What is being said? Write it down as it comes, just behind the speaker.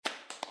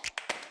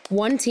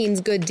One teen's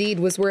good deed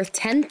was worth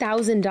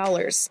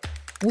 $10,000.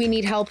 We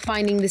need help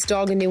finding this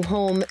dog a new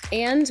home,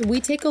 and we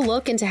take a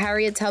look into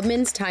Harriet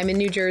Tubman's time in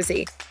New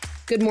Jersey.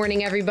 Good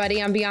morning,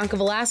 everybody. I'm Bianca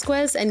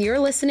Velasquez, and you're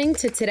listening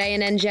to Today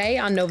in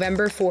NJ on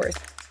November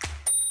 4th.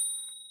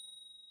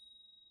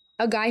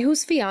 A guy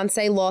whose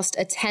fiance lost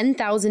a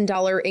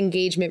 $10,000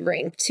 engagement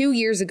ring 2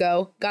 years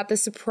ago got the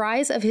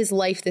surprise of his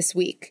life this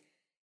week.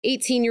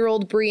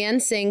 18-year-old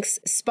Brienne Sinks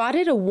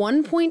spotted a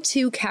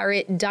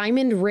 1.2-carat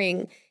diamond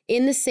ring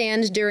in the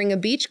sand during a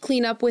beach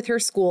cleanup with her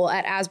school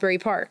at Asbury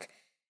Park.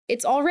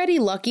 It's already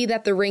lucky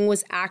that the ring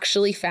was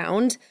actually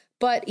found,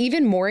 but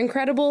even more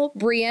incredible,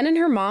 Brienne and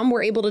her mom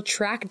were able to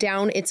track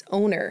down its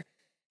owner.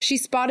 She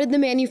spotted the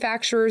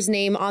manufacturer's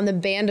name on the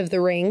band of the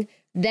ring,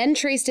 then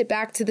traced it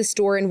back to the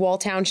store in Wall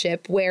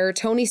Township, where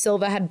Tony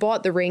Silva had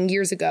bought the ring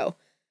years ago.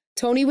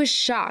 Tony was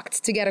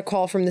shocked to get a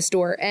call from the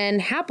store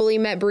and happily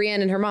met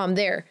Brienne and her mom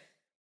there.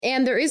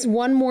 And there is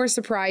one more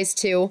surprise,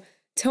 too.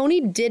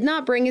 Tony did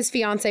not bring his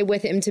fiancée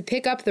with him to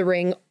pick up the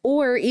ring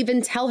or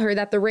even tell her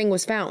that the ring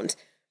was found.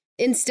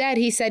 Instead,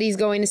 he said he's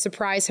going to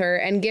surprise her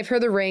and give her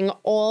the ring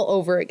all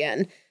over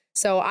again.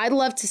 So I'd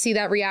love to see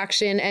that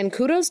reaction, and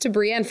kudos to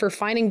Brienne for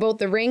finding both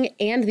the ring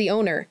and the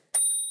owner.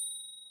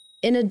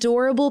 An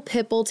adorable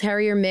pit bull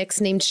terrier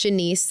mix named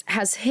Shanice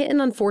has hit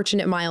an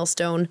unfortunate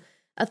milestone,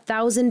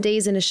 1,000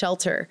 days in a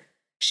shelter.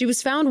 She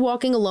was found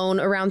walking alone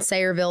around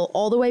Sayreville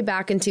all the way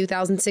back in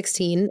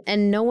 2016,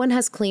 and no one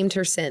has claimed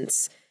her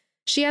since.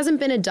 She hasn't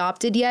been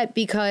adopted yet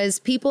because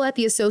people at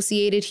the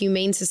Associated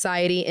Humane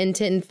Society in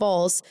Tinton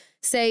Falls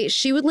say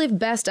she would live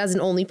best as an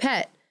only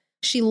pet.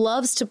 She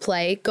loves to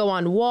play, go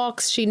on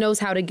walks, she knows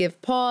how to give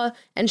paw,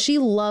 and she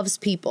loves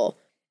people.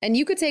 And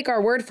you could take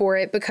our word for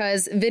it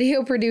because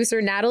video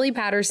producer Natalie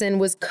Patterson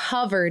was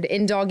covered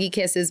in doggy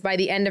kisses by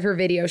the end of her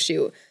video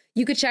shoot.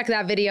 You could check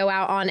that video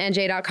out on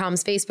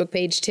NJ.com's Facebook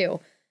page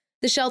too.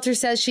 The shelter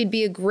says she'd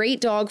be a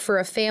great dog for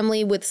a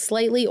family with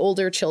slightly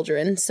older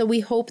children, so we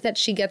hope that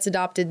she gets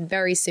adopted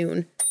very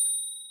soon.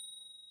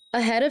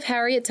 Ahead of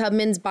Harriet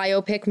Tubman's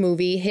biopic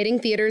movie hitting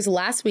theaters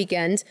last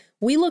weekend,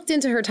 we looked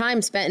into her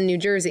time spent in New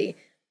Jersey.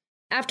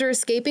 After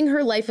escaping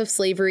her life of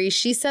slavery,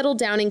 she settled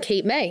down in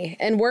Cape May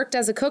and worked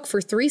as a cook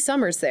for 3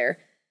 summers there.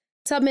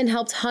 Tubman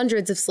helped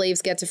hundreds of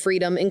slaves get to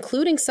freedom,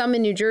 including some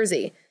in New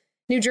Jersey.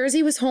 New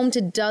Jersey was home to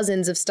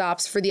dozens of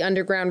stops for the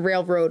Underground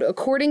Railroad,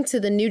 according to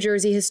the New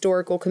Jersey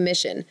Historical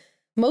Commission.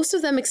 Most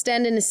of them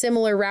extend in a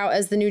similar route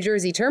as the New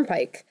Jersey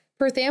Turnpike.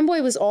 Perth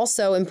Amboy was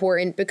also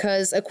important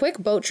because a quick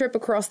boat trip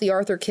across the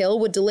Arthur Kill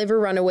would deliver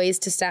runaways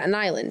to Staten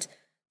Island.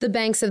 The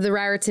banks of the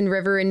Raritan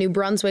River in New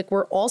Brunswick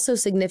were also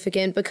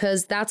significant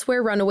because that's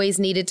where runaways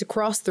needed to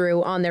cross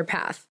through on their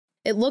path.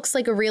 It looks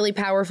like a really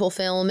powerful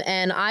film,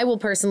 and I will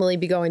personally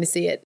be going to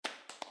see it.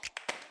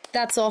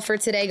 That's all for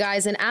today,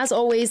 guys, and as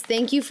always,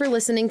 thank you for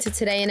listening to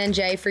Today in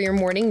NJ for your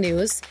morning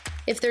news.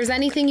 If there's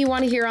anything you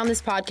want to hear on this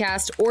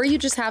podcast, or you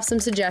just have some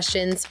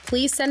suggestions,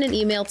 please send an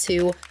email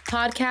to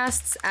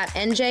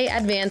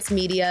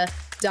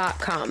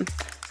podcasts@njadvancemedia.com.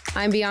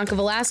 I'm Bianca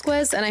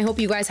Velasquez, and I hope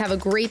you guys have a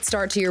great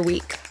start to your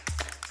week.